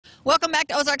Welcome back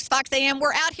to Ozarks Fox AM.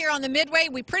 We're out here on the Midway.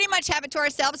 We pretty much have it to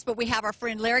ourselves, but we have our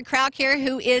friend Larry Krauk here,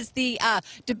 who is the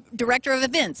director of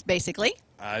events, basically.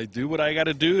 I do what I got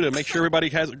to do to make sure everybody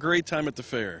has a great time at the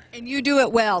fair. And you do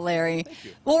it well, Larry. Thank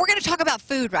you. Well, we're going to talk about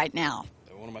food right now.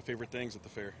 One of my favorite things at the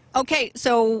fair. Okay,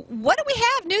 so what do we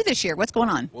have new this year? What's going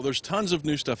on? Well, there's tons of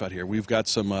new stuff out here. We've got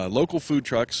some local food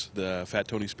trucks. The Fat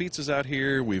Tony's Pizza's out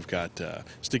here. We've got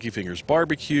Sticky Fingers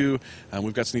Barbecue.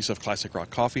 We've got some neat stuff. Classic Rock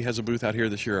Coffee has a booth out here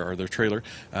this year, or their trailer.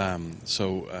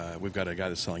 We've got a guy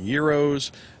that's selling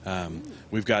gyros.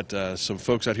 We've got some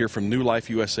folks out here from New Life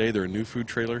USA. They're a new food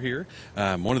trailer here.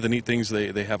 One of the neat things,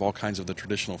 they have all kinds of the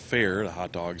traditional fare, the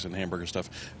hot dogs and hamburger stuff,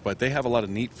 but they have a lot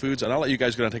of neat foods. And I'll let you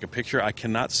guys go down and take a picture. I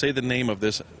cannot say the name of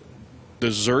this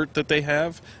dessert that they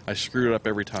have. I screw it up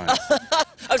every time. I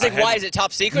was like, why is it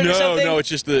top secret or something? No, it's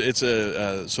just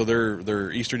so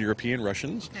they're Eastern European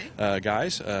Russians,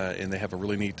 guys, and they have a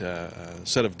really neat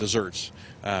set of desserts.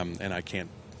 And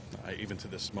even to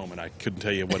this moment, I couldn't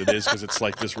tell you what it is because it's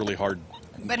like this really hard.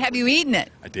 But have you eaten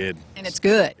it? I did. And it's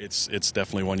good. It's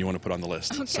definitely one you want to put on the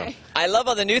list. Okay. So. I love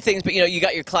all the new things, but you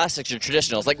got your classics, your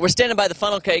traditionals. Like we're standing by the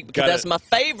funnel cake because that's my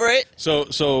favorite. So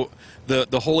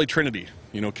the Holy Trinity.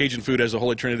 Cajun food has a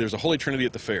Holy Trinity. There's a Holy Trinity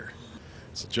at the fair.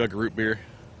 It's a jug of root beer,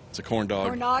 it's a corn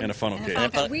dog, and a funnel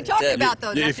cake. We talked about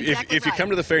those. That's exactly if you come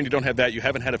to the fair and you don't have that, you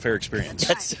haven't had a fair experience.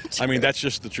 Right. I mean, that's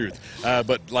just the truth.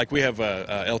 But like we have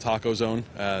El Taco Zone.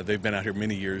 They've been out here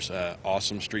many years.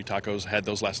 Awesome street tacos. Had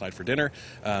those last night for dinner.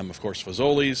 Of course,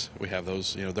 Fazoli's. We have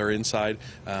those. They're inside.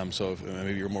 So if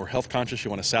maybe you're more health conscious,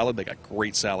 you want a salad. They got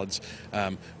great salads.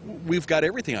 We've got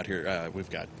everything out here. We've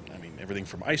got everything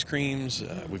from ice creams.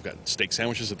 We've got steak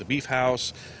sandwiches at the Beef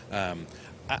House.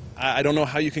 I don't know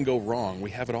how you can go wrong.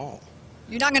 We have it all.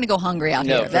 You're not going to go hungry out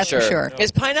here, that's for sure. No.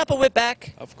 Is Pineapple Whip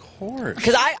back? Of course.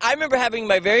 Because I remember having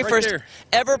my very first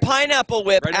ever Pineapple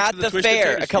Whip at the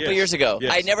fair a couple years ago.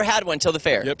 Yes. I never had one till the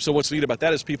fair. Yep. So what's neat about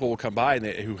that is people will come by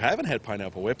who haven't had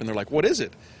Pineapple Whip, and they're like, "What is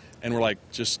it?" And we're like,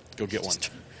 "Just go get one."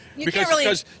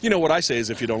 Because what I say is,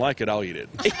 if you don't like it, I'll eat it.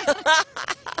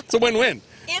 It's a win-win.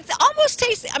 It's almost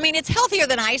tasty. I mean, it's healthier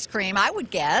than ice cream, I would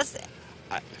guess.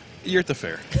 You're at the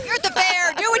fair. You're at the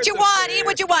fair. Do what you want. Eat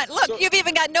what you want. Look, you've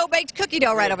even got no-baked cookie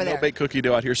dough right over there. No-baked cookie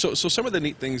dough out here. So some of the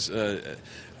neat things,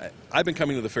 I've been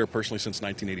coming to the fair personally since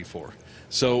 1984.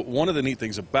 So one of the neat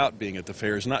things about being at the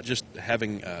fair is not just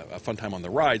having a fun time on the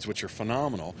rides, which are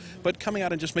phenomenal, but coming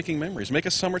out and just making memories. Make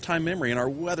a summertime memory, and our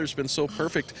weather's been so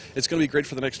perfect. It's going to be great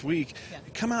for the next week. Yeah.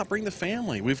 Come out, bring the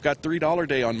family. We've got $3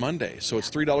 day on Monday, so it's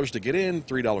 $3 to get in,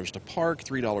 $3 to park,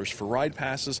 $3 for ride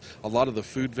passes. A lot of the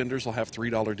food vendors will have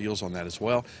 $3 deals on that as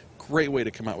well. Great way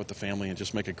to come out with the family and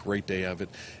just make a great day of it.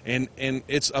 And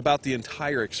it's about the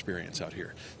entire experience out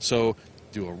here. So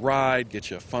do a ride, get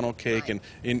you a funnel cake, and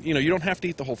you don't have to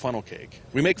eat the whole funnel cake.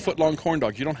 We make foot-long corn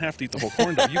dogs. You don't have to eat the whole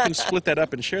corn dog. You can split that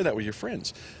up and share that with your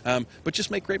friends. But just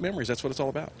make great memories. That's what it's all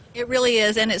about. It really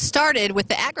is, and it started with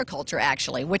the agriculture,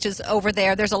 actually, which is over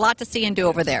there. There's a lot to see and do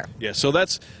over there. Yeah, so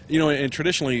that's, and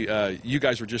traditionally, you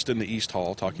guys were just in the East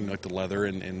Hall talking like the leather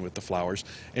and with the flowers.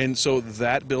 And so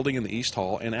that building in the East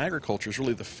Hall and agriculture is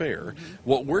really the fair. Mm-hmm.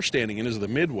 What we're standing in is the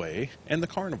Midway and the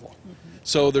Carnival. Mm-hmm.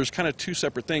 So there's kind of two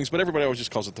separate things, but everybody always just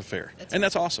calls it the fair.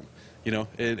 That's awesome.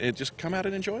 It just come out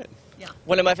and enjoy it. Yeah.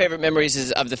 One of my favorite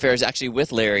memories of the fair is actually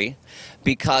with Larry,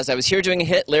 because I was here doing a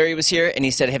hit. Larry was here, and he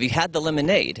said, "Have you had the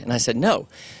lemonade?" And I said, "No."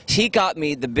 He got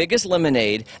me the biggest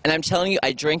lemonade, and I'm telling you,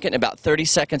 I drank it in about 30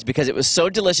 seconds because it was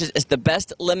so delicious. It's the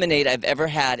best lemonade I've ever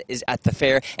had is at the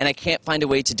fair, and I can't find a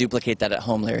way to duplicate that at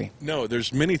home, Larry. No,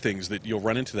 there's many things that you'll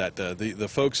run into that. The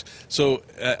folks, so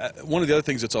one of the other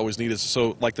things that's always neat is,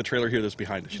 like the trailer here that's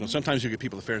behind us. Sometimes you get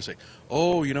people at the fair and say,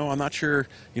 "Oh, I'm not sure,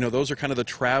 those are kind of the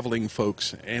traveling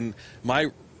folks." And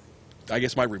I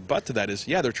guess my rebut to that is,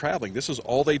 yeah, they're traveling. This is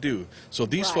all they do. So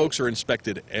these folks are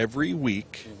inspected every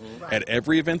week at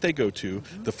every event they go to.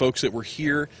 The folks that were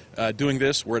here doing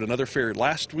this were at another fair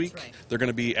last week. They're going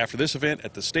to be, after this event,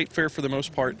 at the state fair for the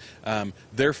most part.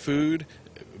 Their food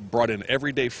brought in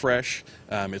every day fresh.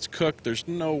 It's cooked. There's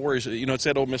no worries. It's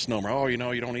that old misnomer. Oh, you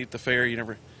don't eat the fair. You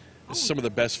never... This is some of the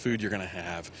best food you're going to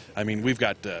have. I mean, we've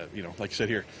got, like I said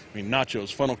here,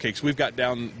 nachos, funnel cakes. We've got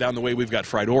down the way, we've got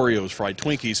fried Oreos, fried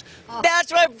Twinkies.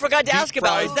 That's what I forgot to ask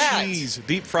about. Is that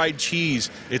deep fried cheese?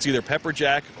 It's either pepper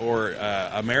jack or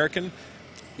American.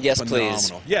 Yes, Phenomenal.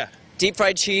 please. Yeah. Deep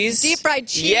fried cheese. Deep fried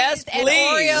cheese. Yes, and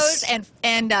please. Oreos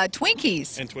and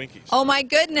Twinkies. And Twinkies. Oh my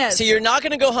goodness. So you're not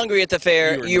going to go hungry at the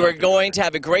fair. You are going to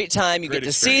have a great time. You Great get to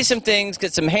experience. see some things,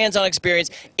 get some hands-on experience,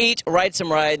 eat, ride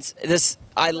some rides.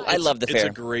 I love the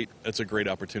fair. It's a great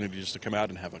opportunity just to come out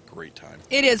and have a great time.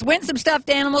 It is. Win some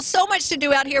stuffed animals. So much to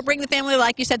do out here. Bring the family.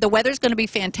 Like you said, the weather's going to be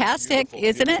fantastic, Beautiful,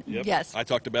 isn't it? beautiful. Yep. Yes. I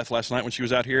talked to Beth last night when she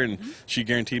was out here, and she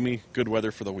guaranteed me good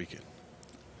weather for the weekend.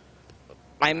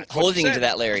 I'm holding you to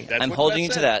that, Larry. That's I'm what holding Beth you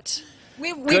to said. that.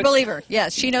 We Good. believe her.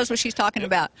 Yes, she knows what she's talking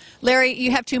about. Larry,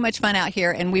 you have too much fun out here,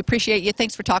 and we appreciate you.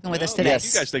 Thanks for talking with us today.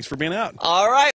 Yes. You guys, thanks for being out. All right.